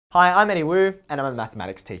Hi, I'm Eddie Wu, and I'm a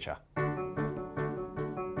mathematics teacher.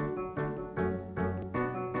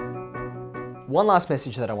 One last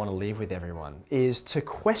message that I want to leave with everyone is to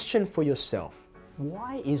question for yourself,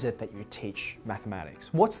 why is it that you teach mathematics?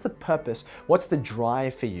 What's the purpose? What's the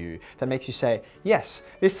drive for you that makes you say, yes,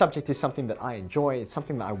 this subject is something that I enjoy, it's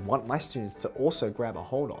something that I want my students to also grab a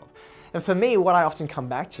hold of. And for me, what I often come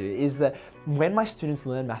back to is that when my students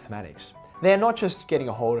learn mathematics, they're not just getting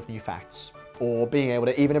a hold of new facts or being able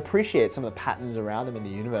to even appreciate some of the patterns around them in the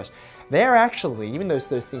universe. They're actually, even though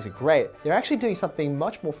those things are great, they're actually doing something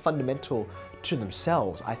much more fundamental to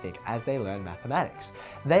themselves, I think, as they learn mathematics.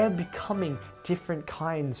 They are becoming different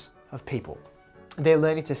kinds of people. They're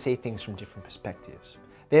learning to see things from different perspectives.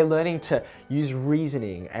 They're learning to use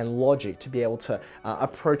reasoning and logic to be able to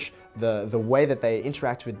approach the way that they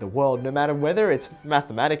interact with the world, no matter whether it's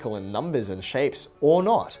mathematical and numbers and shapes or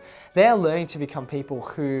not. They're learning to become people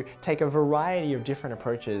who take a variety of different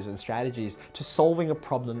approaches and strategies to solving a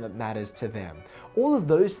problem that matters to them. All of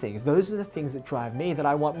those things, those are the things that drive me, that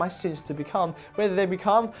I want my students to become, whether they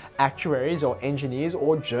become actuaries or engineers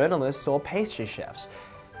or journalists or pastry chefs.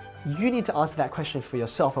 You need to answer that question for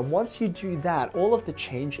yourself, and once you do that, all of the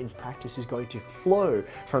change in practice is going to flow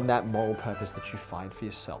from that moral purpose that you find for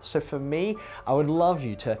yourself. So for me, I would love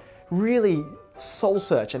you to really soul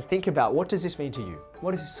search and think about, what does this mean to you?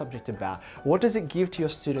 What is this subject about? What does it give to your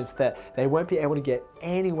students that they won't be able to get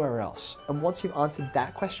anywhere else? And once you've answered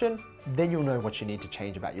that question, then you'll know what you need to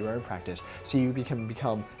change about your own practice so you can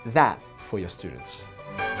become that for your students.